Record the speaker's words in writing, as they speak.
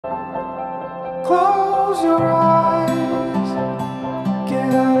Close your eyes,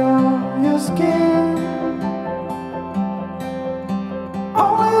 get out of your skin.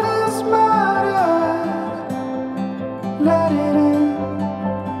 Only this matters, let it in.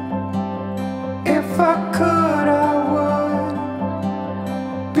 If I could, I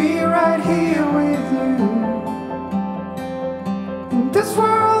would be right here with you. In this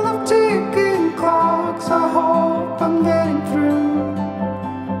world of ticking clocks, I hope I'm getting through.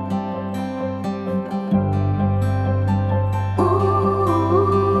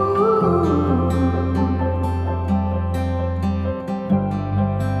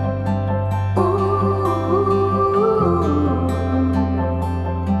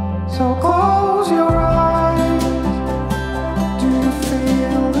 So close your eyes, do you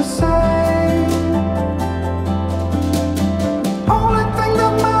feel the same? Only thing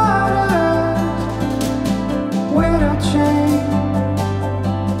that matters, without change,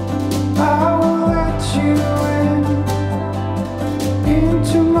 I will let you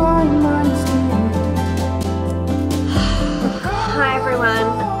into my mind's Hi everyone.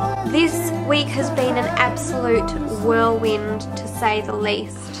 This week has been an absolute whirlwind to say the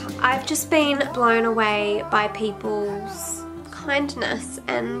least. I've just been blown away by people's kindness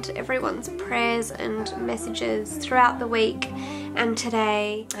and everyone's prayers and messages throughout the week and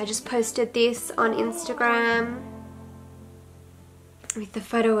today. I just posted this on Instagram with the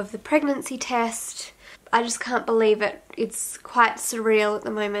photo of the pregnancy test. I just can't believe it. It's quite surreal at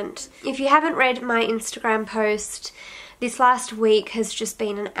the moment. If you haven't read my Instagram post, this last week has just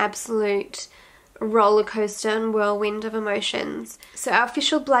been an absolute roller coaster and whirlwind of emotions. So our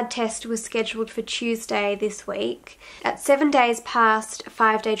official blood test was scheduled for Tuesday this week. At 7 days past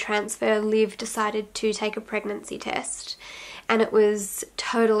 5-day transfer, Liv decided to take a pregnancy test and it was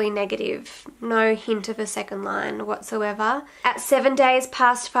totally negative. No hint of a second line whatsoever. At 7 days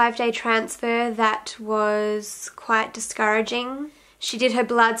past 5-day transfer, that was quite discouraging. She did her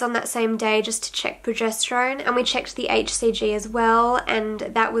bloods on that same day just to check progesterone, and we checked the HCG as well, and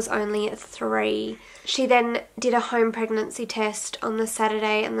that was only at 3. She then did a home pregnancy test on the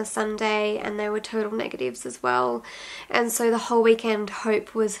Saturday and the Sunday, and they were total negatives as well. And so the whole weekend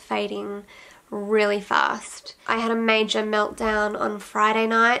hope was fading really fast. I had a major meltdown on Friday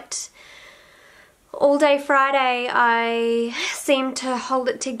night. All day Friday I seemed to hold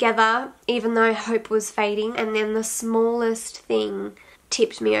it together even though hope was fading, and then the smallest thing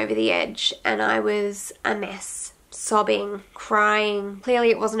tipped me over the edge and I was a mess. Sobbing, crying. Clearly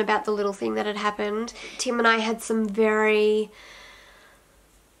it wasn't about the little thing that had happened. Tim and I had some very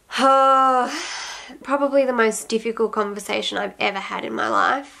probably the most difficult conversation I've ever had in my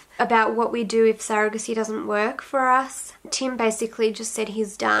life about what we do if surrogacy doesn't work for us. Tim basically just said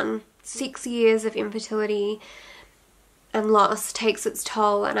he's done. 6 years of infertility and loss takes its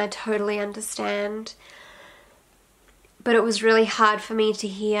toll, and I totally understand. But it was really hard for me to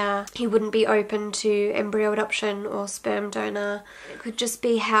hear he wouldn't be open to embryo adoption or sperm donor. It could just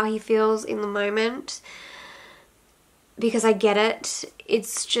be how he feels in the moment, because I get it.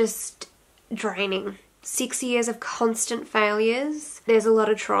 It's just draining. 6 years of constant failures. There's a lot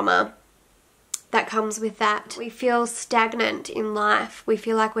of trauma that comes with that. We feel stagnant in life. We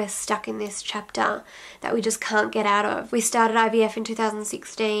feel like we're stuck in this chapter that we just can't get out of. We started IVF in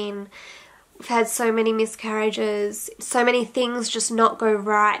 2016. We've had so many miscarriages, so many things just not go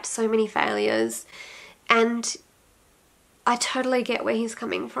right, so many failures. And I totally get where he's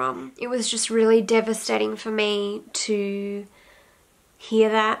coming from. It was just really devastating for me to hear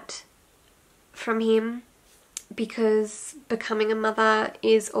that from him, because becoming a mother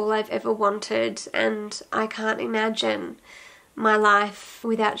is all I've ever wanted, and I can't imagine my life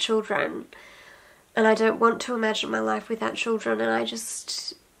without children, and I don't want to imagine my life without children,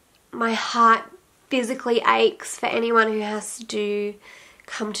 and my heart physically aches for anyone who has to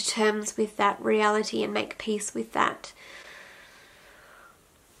come to terms with that reality and make peace with that.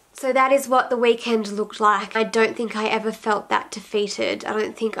 So that is what the weekend looked like. I don't think I ever felt that defeated. I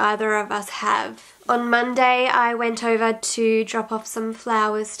don't think either of us have. On Monday, I went over to drop off some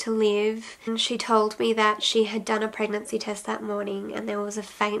flowers to Liv, and she told me that she had done a pregnancy test that morning and there was a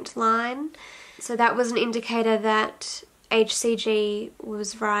faint line. So that was an indicator that HCG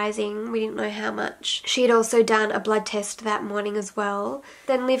was rising. We didn't know how much. She had also done a blood test that morning as well.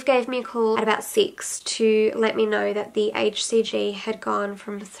 Then Liv gave me a call at about 6 to let me know that the HCG had gone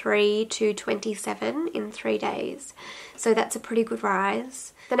from 3 to 27 in 3 days. So that's a pretty good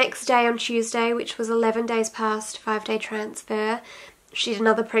rise. The next day on Tuesday, which was 11 days past 5-day transfer, she did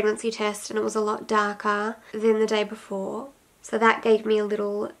another pregnancy test and it was a lot darker than the day before. So that gave me a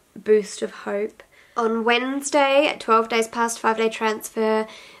little boost of hope. On Wednesday, at 12 days past 5-day transfer,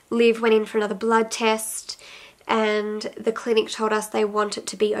 Liv went in for another blood test, and the clinic told us they want it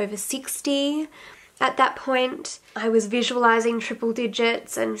to be over 60. At that point, I was visualising triple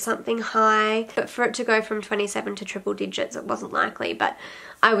digits and something high, but for it to go from 27 to triple digits, it wasn't likely, but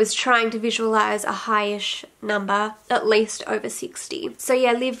I was trying to visualise a high-ish number, at least over 60. So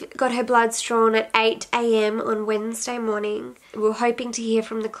yeah, Liv got her bloods drawn at 8 AM on Wednesday morning. We were hoping to hear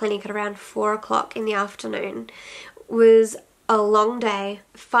from the clinic at around 4 o'clock in the afternoon. It was a long day.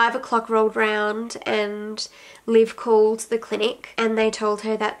 5 o'clock rolled round and Liv called the clinic and they told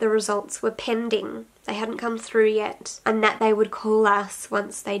her that the results were pending. They hadn't come through yet and that they would call us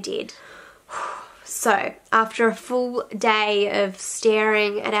once they did. So, after a full day of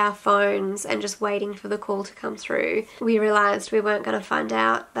staring at our phones and just waiting for the call to come through, we realised we weren't going to find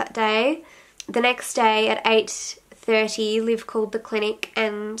out that day. The next day at 8:30, Liv called the clinic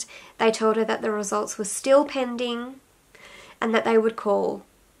and they told her that the results were still pending and that they would call.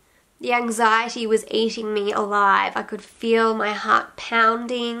 The anxiety was eating me alive. I could feel my heart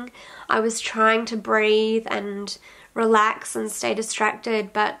pounding. I was trying to breathe and relax and stay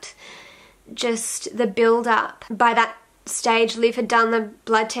distracted, but just the build-up. By that stage, Liv had done the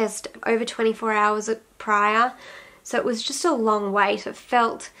blood test over 24 hours prior, so it was just a long wait. It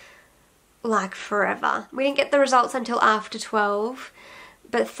felt like forever. We didn't get the results until after 12,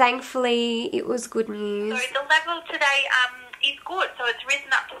 but thankfully it was good news. So the level today is good, so it's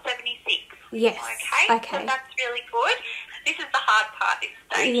risen up to 76. Yes. Okay. So that's really good. This is the hard part, this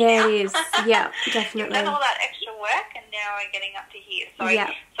stage yeah, now. it is. Yeah, definitely. You've done all that extra work and now we're getting up to here. So,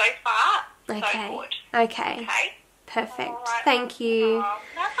 yeah. So far, okay. so good. Okay. Okay. Perfect. Right. Thank you. Oh,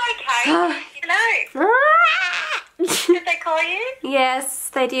 that's okay. You know. Did they call you? Yes,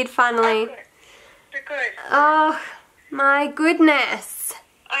 they did finally. Oh, good. They're good. Oh, my goodness.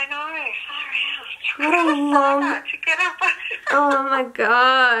 I know. What a long... To get up. Oh my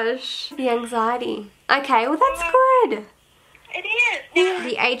gosh. The anxiety. Okay, well that's good. It is. Now,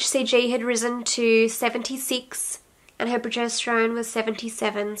 The HCG had risen to 76 and her progesterone was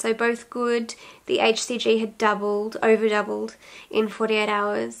 77, so both good. The HCG had doubled, over doubled in 48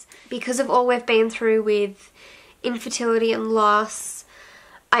 hours. Because of all we've been through with infertility and loss,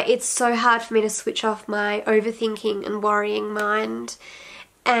 it's so hard for me to switch off my overthinking and worrying mind.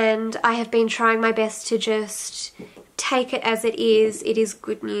 And I have been trying my best to just take it as it is. It is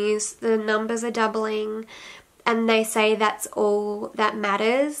good news. The numbers are doubling and they say that's all that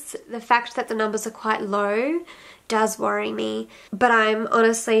matters. The fact that the numbers are quite low does worry me, but I'm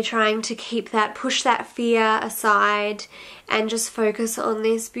honestly trying to push that fear aside and just focus on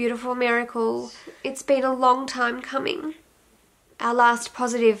this beautiful miracle. It's been a long time coming. Our last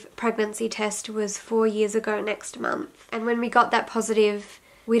positive pregnancy test was 4 years ago next month, and when we got that positive,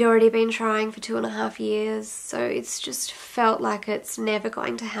 we'd already been trying for 2.5 years, so it's just felt like it's never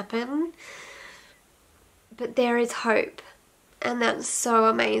going to happen. But there is hope, and that's so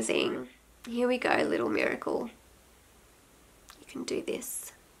amazing. Here we go, little miracle. You can do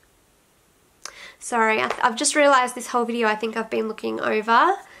this. Sorry, I've just realised this whole video I think I've been looking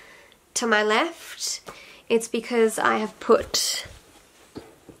over to my left. It's because I've put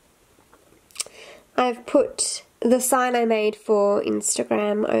the sign I made for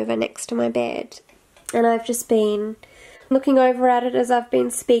Instagram over next to my bed, and I've just been looking over at it as I've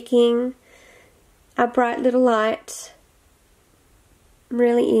been speaking. Our bright little light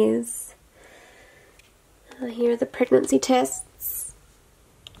really is. Here are the pregnancy tests.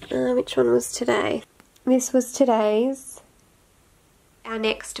 Which one was today? This was today's. Our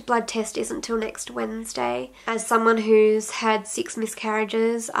next blood test isn't till next Wednesday. As someone who's had 6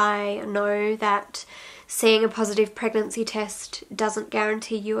 miscarriages, I know that seeing a positive pregnancy test doesn't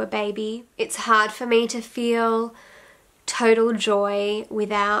guarantee you a baby. It's hard for me to feel total joy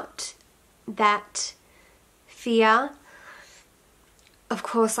without that fear. Of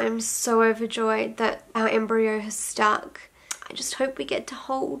course, I'm so overjoyed that our embryo has stuck. I just hope we get to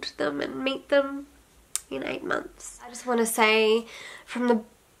hold them and meet them in 8 months. I just want to say from the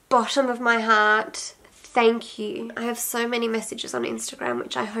bottom of my heart, thank you. I have so many messages on Instagram,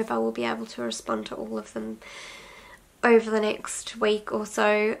 which I hope I will be able to respond to all of them over the next week or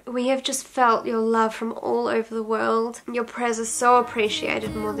so. We have just felt your love from all over the world. Your prayers are so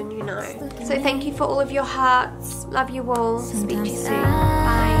appreciated, more than you know. So thank you for all of your hearts. Love you all. Speak to you soon.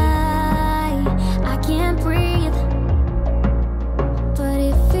 Bye. I can't breathe, but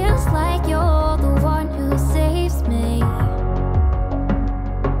it feels like you're the one who saves me.